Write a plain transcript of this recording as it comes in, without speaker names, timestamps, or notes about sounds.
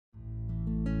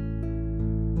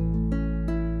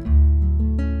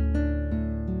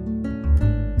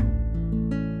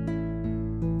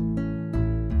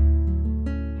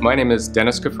My name is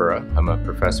Dennis Kafura. I'm a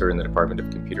professor in the Department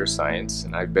of Computer Science,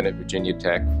 and I've been at Virginia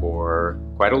Tech for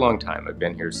quite a long time. I've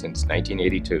been here since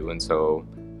 1982, and so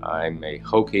I'm a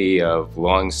Hokie of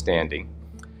long standing.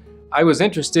 I was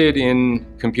interested in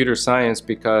computer science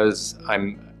because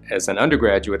as an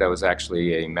undergraduate, I was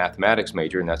actually a mathematics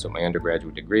major, and that's what my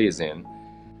undergraduate degree is in.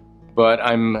 But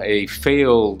I'm a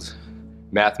failed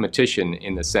mathematician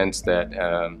in the sense that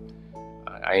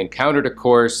I encountered a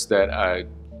course that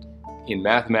in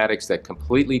mathematics that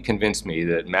completely convinced me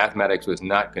that mathematics was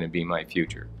not going to be my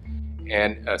future.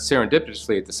 And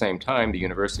serendipitously at the same time, the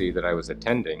university that I was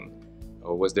attending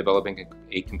was developing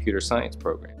a computer science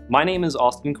program. My name is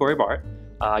Austin Corey Bart.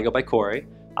 I go by Corey.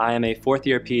 I am a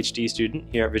fourth-year PhD student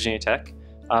here at Virginia Tech.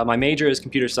 My major is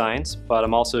computer science, but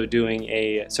I'm also doing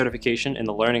a certification in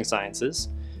the learning sciences.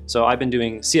 So I've been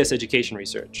doing CS education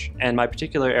research, and my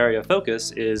particular area of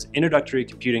focus is introductory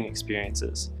computing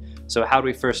experiences. So how do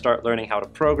we first start learning how to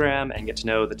program and get to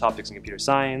know the topics in computer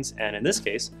science, and in this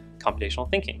case, computational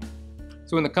thinking.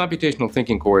 So in the computational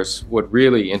thinking course, what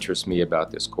really interests me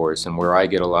about this course and where I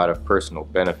get a lot of personal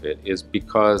benefit is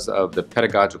because of the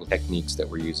pedagogical techniques that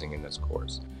we're using in this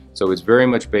course. So it's very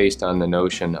much based on the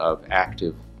notion of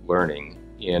active learning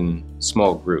in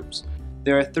small groups.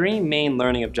 There are three main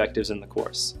learning objectives in the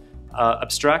course: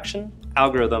 abstraction,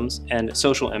 algorithms, and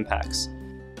social impacts.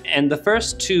 And the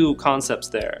first two concepts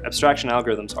there, abstraction and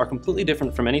algorithms, are completely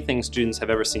different from anything students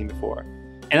have ever seen before.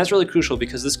 And that's really crucial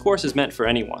because this course is meant for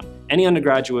anyone. Any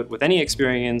undergraduate with any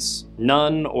experience,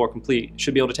 none or complete,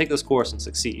 should be able to take this course and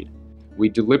succeed. We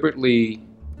deliberately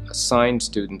assign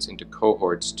students into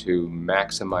cohorts to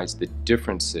maximize the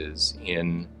differences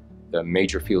in the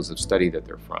major fields of study that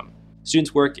they're from.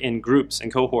 Students work in groups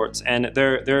and cohorts, and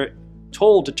they're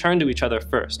told to turn to each other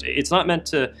first. It's not meant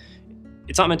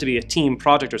to be a team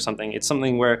project or something. It's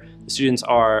something where the students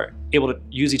are able to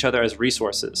use each other as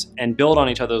resources and build on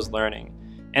each other's learning.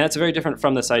 And that's very different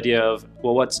from this idea of,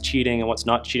 well, what's cheating and what's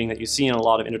not cheating that you see in a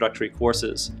lot of introductory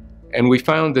courses. And we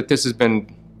found that this has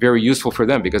been very useful for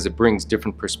them because it brings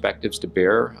different perspectives to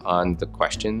bear on the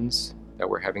questions that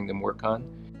we're having them work on.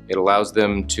 It allows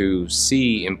them to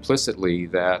see implicitly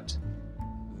that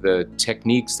the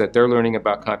techniques that they're learning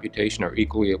about computation are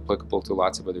equally applicable to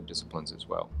lots of other disciplines as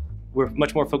well. We're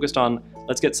much more focused on,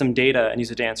 let's get some data and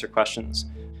use it to answer questions.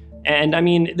 And I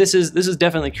mean, this is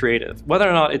definitely creative. Whether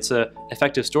or not it's an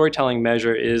effective storytelling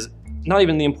measure is not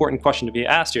even the important question to be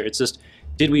asked here. It's just,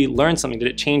 did we learn something? Did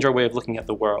it change our way of looking at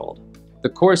the world? The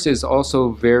course is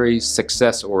also very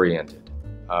success-oriented.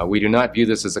 We do not view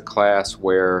this as a class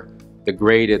where the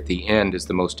grade at the end is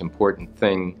the most important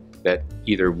thing that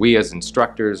either we as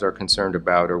instructors are concerned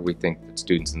about or we think that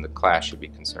students in the class should be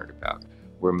concerned about.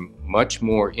 We're much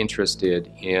more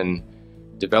interested in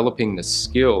developing the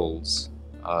skills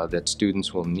that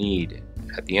students will need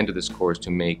at the end of this course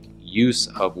to make use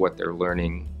of what they're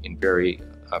learning in very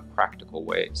practical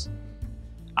ways.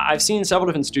 I've seen several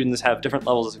different students have different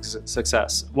levels of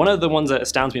success. One of the ones that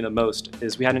astounds me the most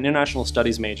is we had an international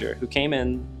studies major who came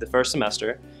in the first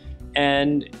semester,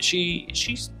 and she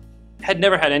had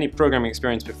never had any programming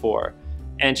experience before.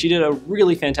 And she did a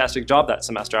really fantastic job that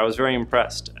semester. I was very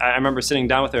impressed. I remember sitting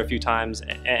down with her a few times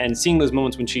and seeing those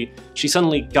moments when she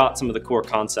suddenly got some of the core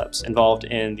concepts involved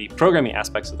in the programming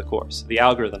aspects of the course, the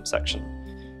algorithm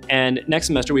section. And next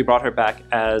semester we brought her back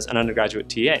as an undergraduate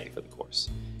TA for the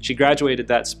course. She graduated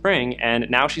that spring, and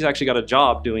now she's actually got a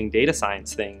job doing data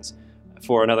science things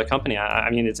for another company.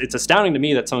 I mean, it's astounding to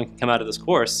me that someone can come out of this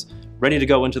course ready to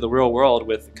go into the real world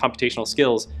with computational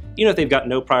skills, even if they've got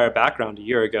no prior background a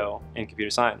year ago in computer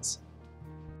science.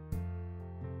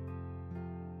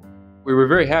 We were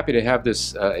very happy to have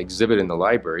this exhibit in the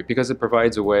library because it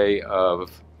provides a way of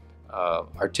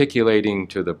articulating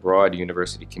to the broad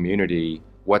university community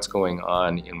what's going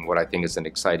on in what I think is an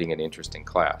exciting and interesting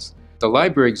class. The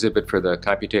library exhibit for the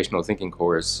computational thinking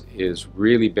course is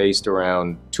really based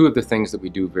around two of the things that we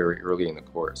do very early in the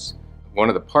course. One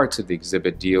of the parts of the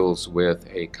exhibit deals with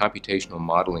a computational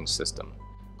modeling system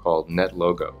called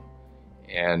NetLogo.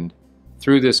 And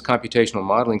through this computational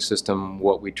modeling system,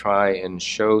 what we try and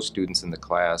show students in the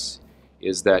class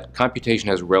is that computation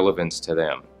has relevance to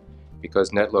them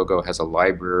because NetLogo has a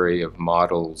library of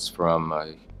models from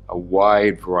a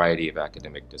wide variety of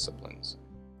academic disciplines.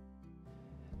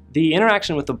 The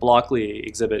interaction with the Blockly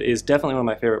exhibit is definitely one of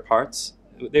my favorite parts.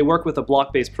 They work with a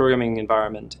block-based programming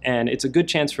environment, and it's a good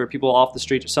chance for people off the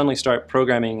street to suddenly start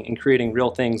programming and creating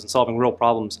real things and solving real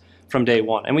problems from day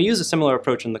one. And we use a similar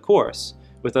approach in the course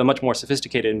with a much more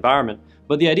sophisticated environment,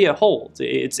 but the idea holds.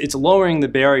 It's lowering the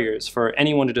barriers for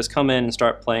anyone to just come in and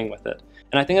start playing with it.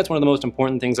 And I think that's one of the most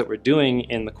important things that we're doing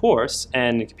in the course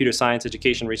and in computer science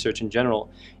education research in general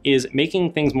is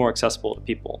making things more accessible to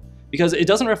people. Because it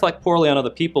doesn't reflect poorly on other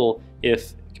people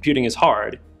if computing is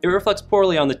hard. It reflects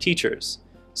poorly on the teachers.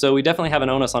 So we definitely have an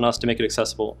onus on us to make it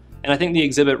accessible. And I think the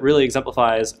exhibit really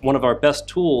exemplifies one of our best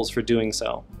tools for doing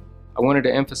so. I wanted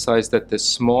to emphasize that this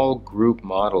small group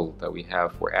model that we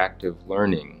have for active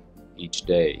learning each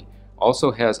day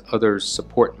also has other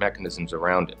support mechanisms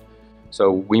around it.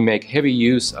 So we make heavy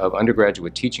use of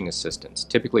undergraduate teaching assistants.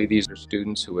 Typically these are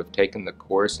students who have taken the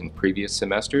course in previous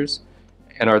semesters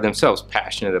and are themselves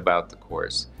passionate about the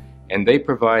course. And they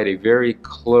provide a very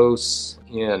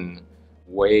close-in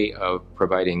way of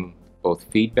providing both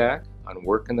feedback on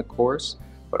work in the course,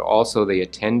 but also they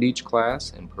attend each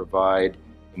class and provide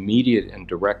immediate and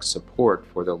direct support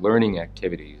for the learning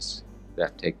activities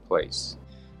that take place.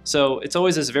 So it's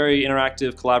always this very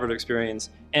interactive, collaborative experience,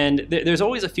 and there's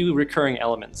always a few recurring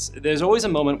elements. There's always a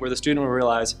moment where the student will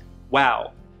realize,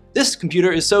 wow, this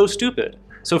computer is so stupid.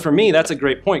 So for me, that's a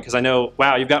great point, because I know,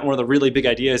 wow, you've got one of the really big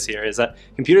ideas here, is that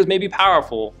computers may be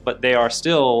powerful, but they are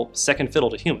still second fiddle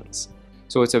to humans.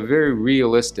 So it's a very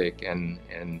realistic and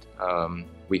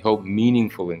we hope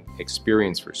meaningful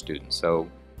experience for students. So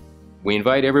we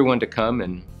invite everyone to come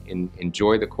and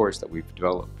enjoy the course that we've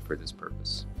developed for this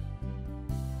purpose.